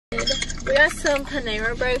We got some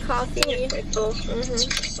Panera Bread coffee.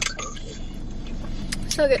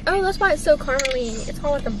 So good. Oh, that's why it's so caramely. It's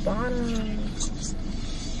all at the bottom.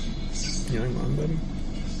 You like mine, buddy?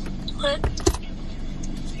 What?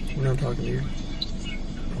 We're not talking to you.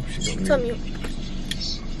 Oh, she's on It's on mute.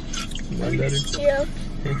 Mine better? Yeah.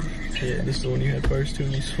 Yeah, this is the one you had first too,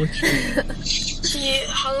 and you switched it. Yeah,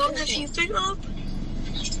 how long have you been up?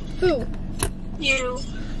 Who? You.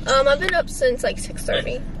 I've been up since like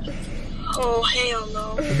 6:30. Oh, hell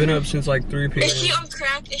no. I've been up since like 3 p.m. Is she on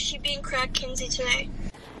crack? Is she being crack Kinsey today?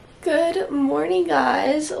 Good morning,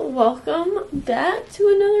 guys. Welcome back to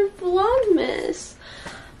another Vlogmas.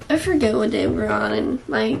 I forget what day we're on, and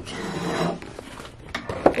like,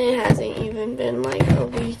 it hasn't even been like a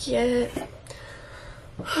week yet.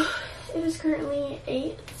 It is currently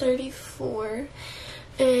 8:34,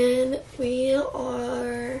 and we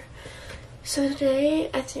are, so today,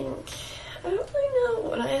 I don't really know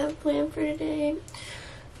what I have planned for today,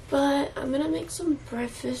 but I'm gonna make some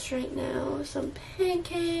breakfast right now, some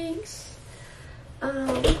pancakes. I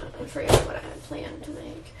forgot what I had planned to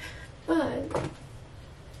make, but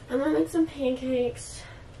I'm gonna make some pancakes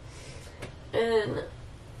and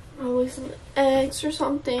probably some eggs or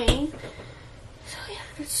something. So yeah,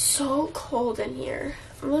 it's so cold in here.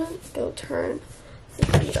 I'm gonna go turn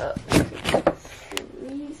the heat up. It's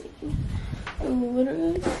freezing. I'm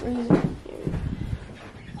literally freezing in here.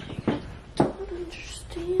 Like, I don't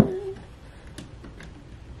understand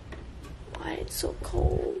why it's so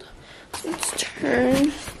cold. Let's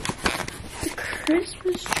turn the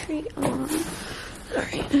Christmas tree on.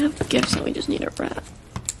 Alright, I have the gifts that we just need to wrap.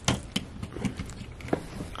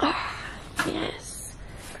 Ah, yes.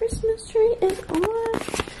 Christmas tree is on.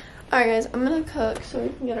 Alright guys, I'm gonna cook so we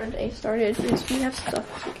can get our day started because we have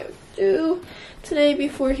stuff to go do today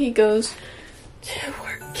before he goes to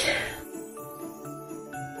work.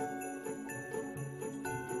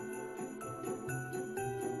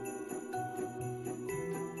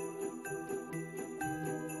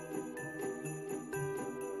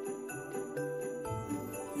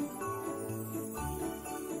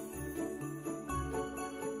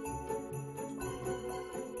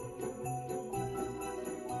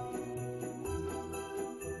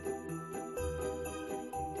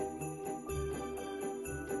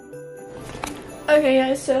 Okay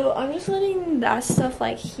guys, so I'm just letting that stuff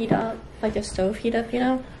like heat up, like the stove heat up, you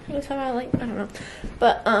know? Like, I don't know.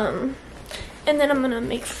 But, and then I'm gonna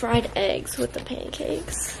make fried eggs with the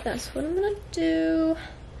pancakes. That's what I'm gonna do.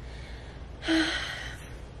 I'm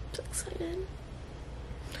so excited.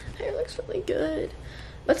 Hair looks really good.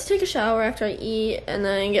 About to take a shower after I eat and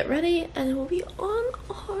then get ready and then we'll be on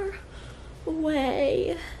our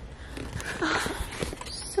way.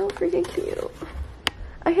 So freaking cute.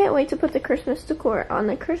 I can't wait to put the Christmas decor on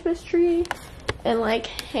the Christmas tree and like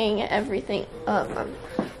hang everything up. I'm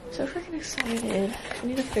so freaking excited. I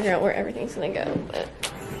need to figure out where everything's gonna go, but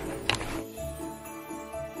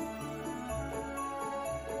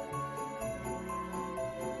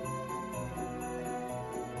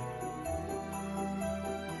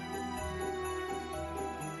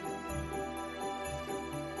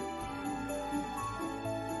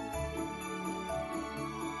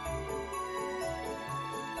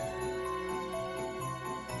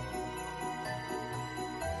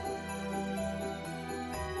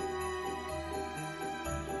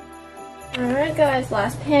alright guys,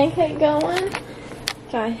 last pancake going.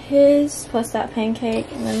 Got his plus that pancake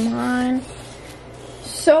and then mine.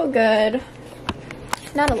 So good.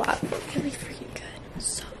 Not a lot, but really freaking good.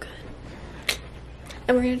 So good.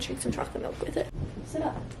 And we're gonna drink some chocolate milk with it. Sit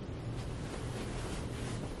up.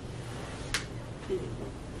 So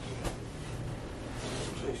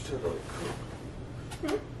you still gotta cook.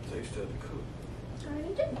 So you still gotta cook. I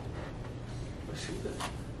already did. I see that.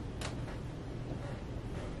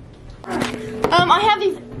 I have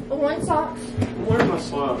these orange socks. I'm wearing my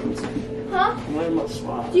slides. Huh? I'm wearing my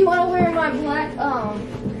slides. Do you want to wear my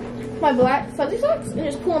black fuzzy socks and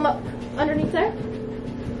just pull them up underneath there?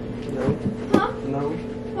 No. Huh? No.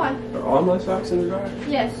 Why? Are all my socks in the dryer?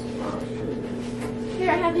 Yes. Oh, shit.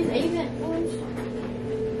 Here, I have these Avent ones.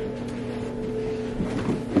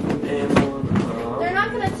 And one, They're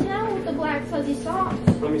not going to tell with the black fuzzy socks.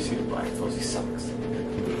 let me see the black fuzzy socks.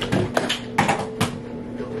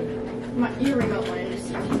 Your remote wanted to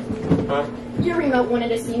see me. Huh? Your remote wanted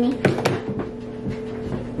to see me.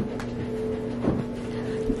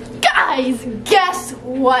 Guys, guess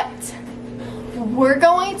what? We're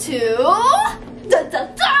going to... Dun,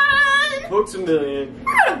 dun, dun! Books a million.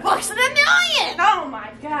 We're gonna Books a Million! Oh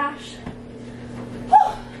my gosh.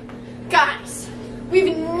 Whew. Guys,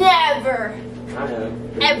 we've never, I have.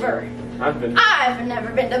 ever I've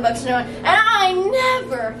never been to Books in a Million, and I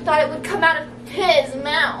never thought it would come out of his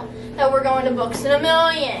mouth that we're going to Books in a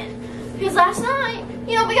Million. Because last night,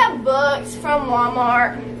 you know, we got books from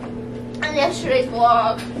Walmart in yesterday's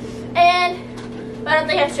vlog, and I don't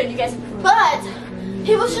think I showed you guys, but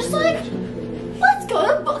he was just like, let's go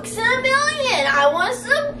to Books in a Million. I want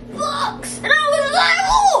some books. And I was like,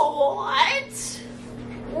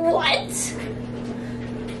 what?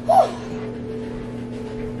 Whew.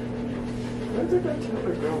 I think I tell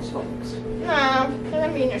the girls' socks. No, they're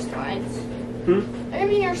gonna be in your slides. They're gonna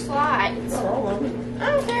be in your slides. Oh, I love it.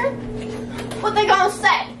 I don't care what they gonna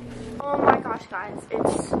say. Oh my gosh, guys,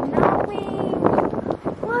 it's snowing.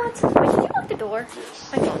 What? Wait, can you lock the door?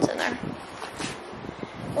 My phone's in there.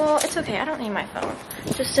 Well, it's okay. I don't need my phone.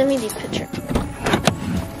 Just send me these pictures.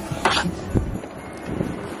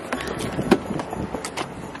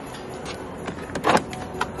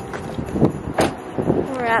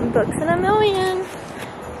 We're at Books in a Million.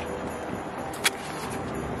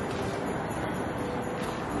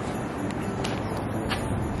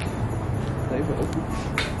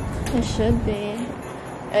 It should be.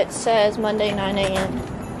 It says Monday 9 a.m.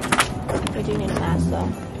 We do need a mask though.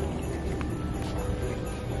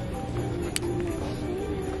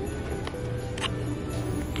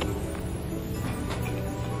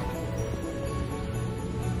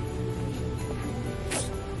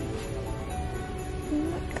 Oh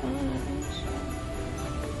my gosh.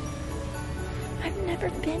 I've never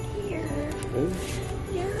been here. Really?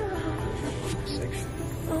 Yeah. Section.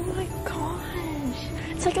 Oh my gosh.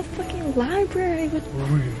 It's like a fucking library with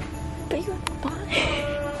bigger books.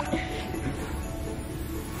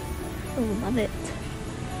 I love it.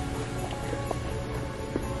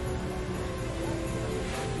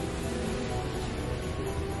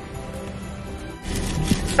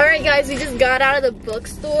 Alright guys, we just got out of the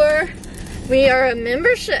bookstore. We are a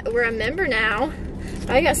membership. We're a member now.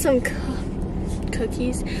 I got some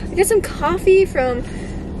cookies. I got some coffee from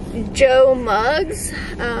Joe Muggs.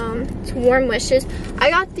 It's Warm Wishes. I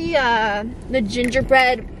got the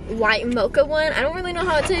gingerbread white mocha one. I don't really know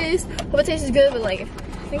how it tastes. Hope it tastes good, but like I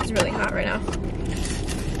think it's really hot right now.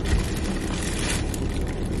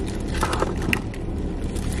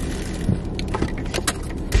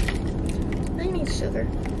 I need sugar.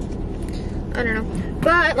 I don't know.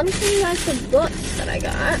 But let me show you guys the books that I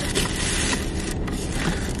got.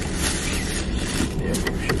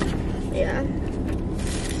 Yeah.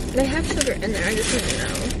 They have sugar in there, I just didn't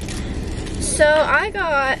know. So I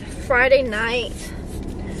got Friday Night.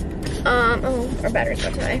 Oh, our battery's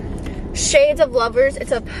about to die. Shades of Lovers,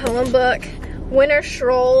 it's a poem book. Winter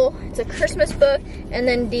Stroll, it's a Christmas book. And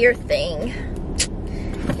then Dear Thing.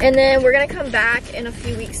 And then we're gonna come back in a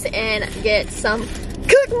few weeks and get some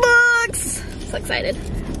cookbooks. So excited.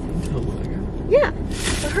 Oh my god. Yeah,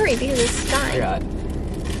 so hurry because it's dying. I got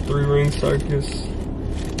 3 Ring Circus.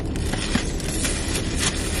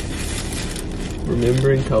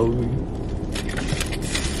 Remembering Kobe.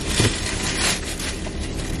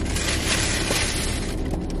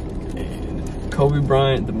 And Kobe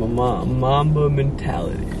Bryant, the Mamba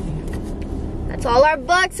Mentality. That's all our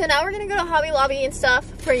books. So now we're gonna go to Hobby Lobby and stuff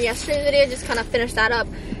for yesterday's video. Just kind of finish that up.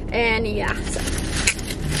 And yeah, so.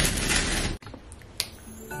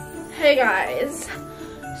 Hey guys.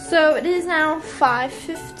 So it is now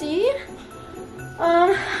 5:50.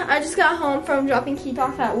 I just got home from dropping Keith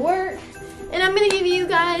off at work. And I'm going to give you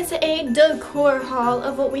guys a decor haul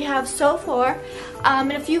of what we have so far.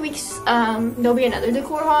 In a few weeks, there'll be another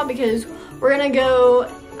decor haul because we're going to go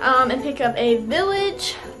and pick up a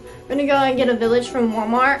village. We're going to go and get a village from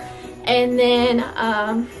Walmart. And then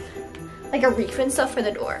like a wreath and stuff for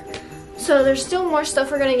the door. So there's still more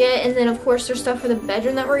stuff we're going to get. And then of course there's stuff for the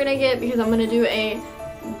bedroom that we're going to get because I'm going to do a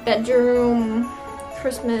bedroom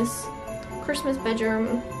Christmas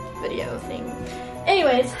bedroom video thing.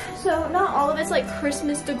 Anyways, so not all of it's like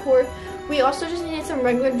Christmas decor. We also just needed some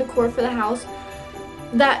regular decor for the house.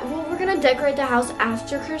 We're gonna decorate the house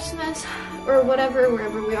after Christmas or whatever,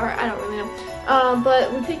 wherever we are. I don't really know.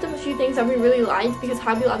 But we picked up a few things that we really liked because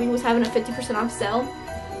Hobby Lobby was having a 50% off sale.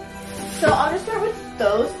 So I'll just start with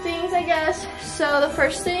those things, I guess. So the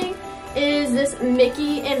first thing is this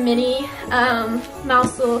Mickey and Minnie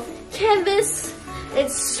mouse little canvas.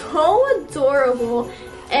 It's so adorable.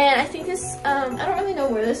 And I think this, I don't really know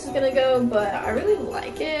where this is gonna go, but I really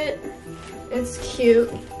like it. It's cute.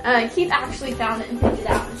 Keith actually found it and picked it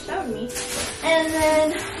out and showed me. And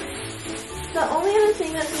then the only other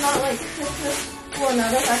thing that's not like Christmas, well no,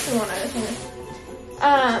 that's actually one other thing.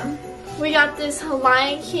 We got this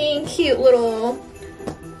Lion King cute little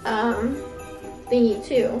thingy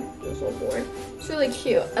too, this little board. It's really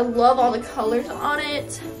cute. I love all the colors on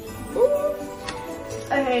it.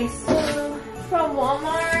 Okay, so from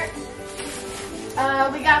Walmart,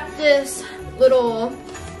 we got this little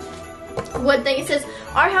wood thing. It says,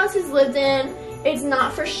 "Our house is lived in. It's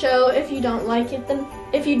not for show. If you don't like it,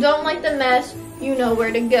 if you don't like the mess, you know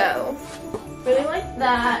where to go." Really like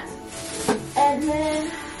that. And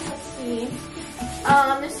then let's see,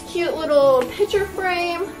 this cute little picture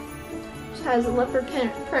frame. Just has a leopard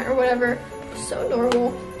print or whatever. So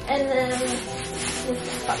adorable. And then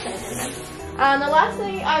this pop thing in there. The last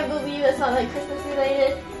thing I believe that's not like Christmas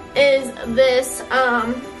related is this.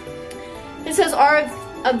 It says "Our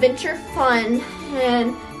Adventure Fund,"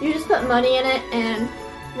 and you just put money in it, and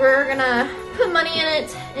we're gonna put money in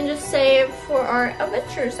it and just save for our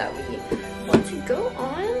adventures that we want to go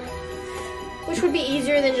on, which would be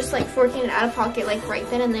easier than just like forking it out of pocket like right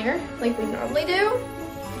then and there like we normally do.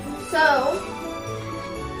 So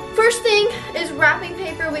first thing is wrapping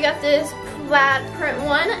paper. We got this plaid print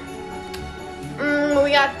one.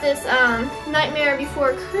 We got this Nightmare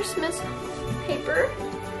Before Christmas paper.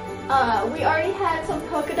 We already had some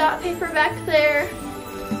polka dot paper back there,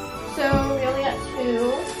 so we only got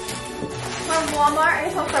 2. From Walmart, I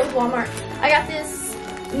guess I'll start with Walmart. I got this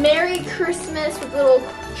Merry Christmas with little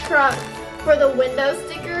truck for the window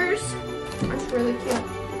stickers. That's really cute.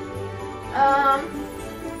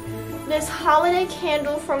 This holiday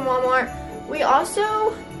candle from Walmart. We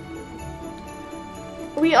also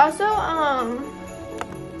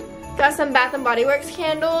got some Bath and Body Works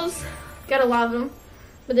candles. Got a lot of them,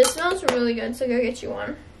 but this smells really good, so go get you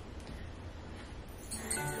one.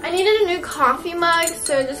 I needed a new coffee mug,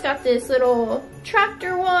 so I just got this little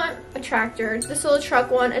tractor one. This little truck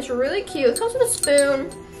one. It's really cute. It comes with a spoon.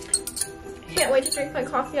 Can't wait to drink my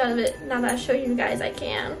coffee out of it. Now that I show you guys I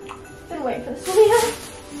can. Been waiting for this video.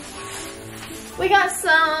 We got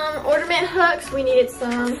some ornament hooks. We needed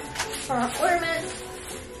some ornaments.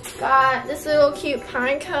 Got this little cute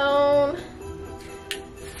pine cone.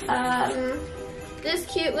 This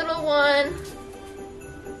cute little one.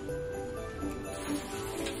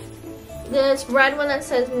 This red one that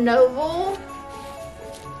says Noble.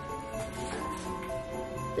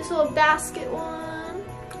 This little basket one.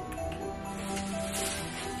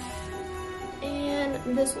 And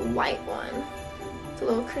this white one. It's a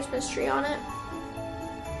little Christmas tree on it.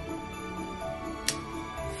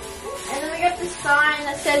 And then we got this sign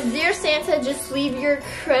that says, "Dear Santa, just leave your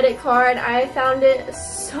credit card." I found it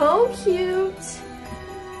so cute.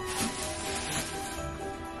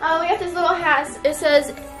 We got this little hat. It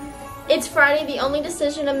says, "It's Friday. The only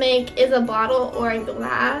decision to make is a bottle or a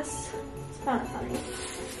glass." It's kind of funny.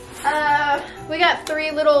 We got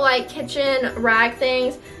 3 little like kitchen rag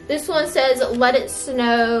things. This one says "Let It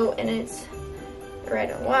Snow," and it's red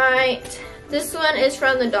and white. This one is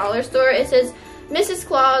from the dollar store. It says, "Mrs.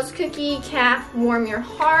 Claus cookie calf, warm your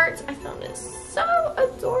heart." I found it so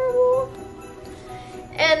adorable.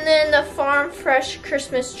 And then the Farm Fresh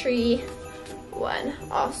Christmas tree one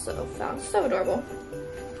also found so adorable.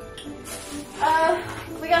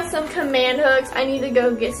 We got some command hooks. I need to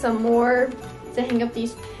go get some more to hang up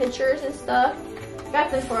these pictures and stuff.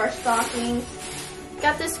 Got them for our stockings.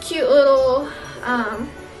 Got this cute little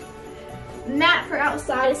mat for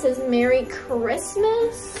outside. It says "Merry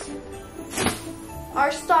Christmas."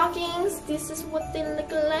 Our stockings, this is what they look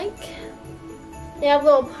like. They have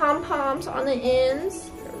little pom-poms on the ends.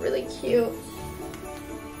 They're really cute.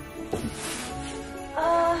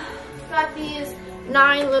 Got these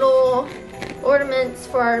 9 little ornaments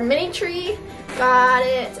for our mini tree. Got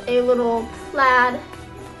it a little plaid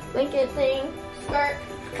blanket thing, skirt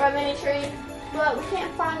for our mini tree. But we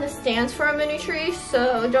can't find the stands for our mini tree,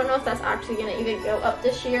 so don't know if that's actually gonna even go up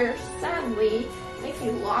this year. Sadly, I think we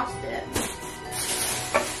lost it.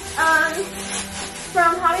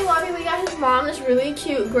 From Hobby Lobby, we got his mom this really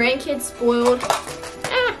cute grandkid spoiled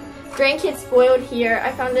here.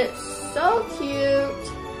 I found it so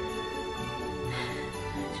cute. I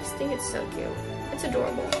just think it's so cute. It's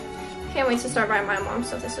adorable. Can't wait to start buying my mom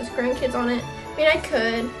stuff that says grandkids on it. I mean, I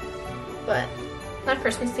could, but not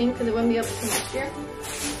Christmas themed because it wouldn't be up until next year.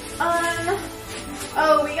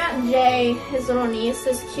 Oh, we got Jay, his little niece,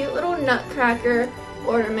 this cute little nutcracker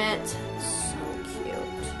ornament. So cute.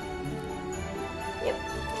 Yep.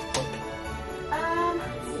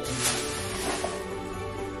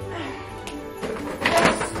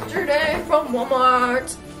 Yesterday from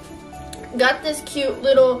Walmart, got this cute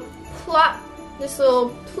little this little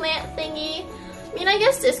plant thingy. I mean, I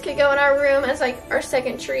guess this could go in our room as like our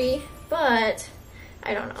second tree, but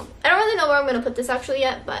I don't know. I don't really know where I'm gonna put this actually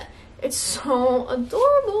yet, but it's so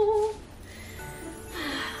adorable.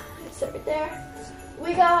 It's right there.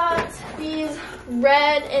 We got these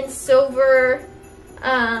red and silver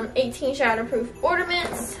 18 shatterproof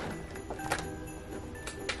ornaments.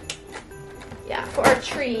 Yeah, for our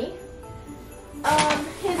tree.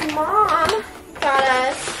 His mom got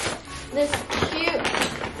us this cute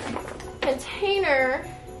container.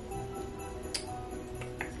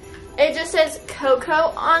 It just says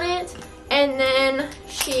cocoa on it, and then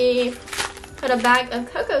she put a bag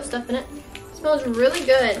of cocoa stuff in it. It smells really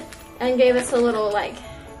good, and gave us a little like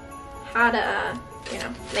how to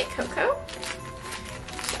make cocoa.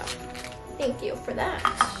 So thank you for that.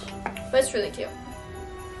 But it's really cute.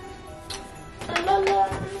 La, la, la.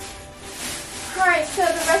 Alright, so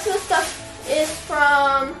the rest of the stuff is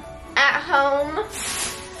from at home.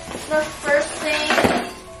 The first thing,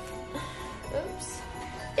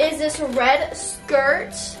 is this red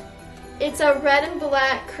skirt. It's a red and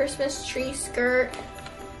black Christmas tree skirt.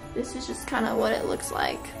 This is just kind of what it looks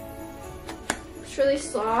like. It's really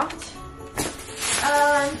soft.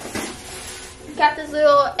 Got this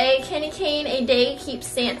little candy cane, a day keeps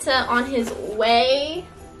Santa on his way.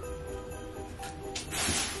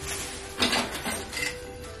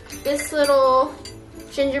 This little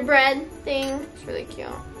gingerbread thing, it's really cute.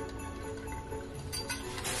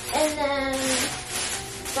 And then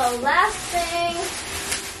the last thing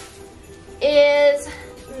is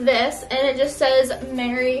this, and it just says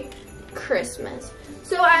Merry Christmas.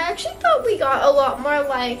 So I actually thought we got a lot more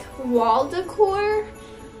like wall decor.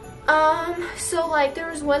 So like there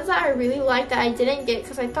was ones that I really liked that I didn't get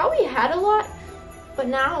because I thought we had a lot, but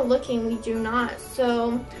now looking we do not.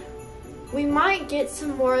 So we might get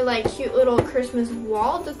some more like cute little Christmas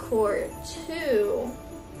wall decor too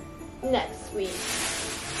next week.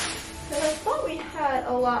 Because I thought we had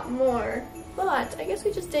a lot more, but I guess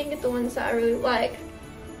we just didn't get the ones that I really like.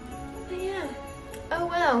 But yeah, oh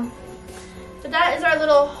well. But that is our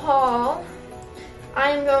little haul.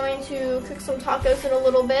 I am going to cook some tacos in a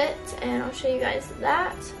little bit, and I'll show you guys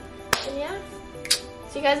that. And yeah,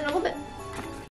 see you guys in a little bit.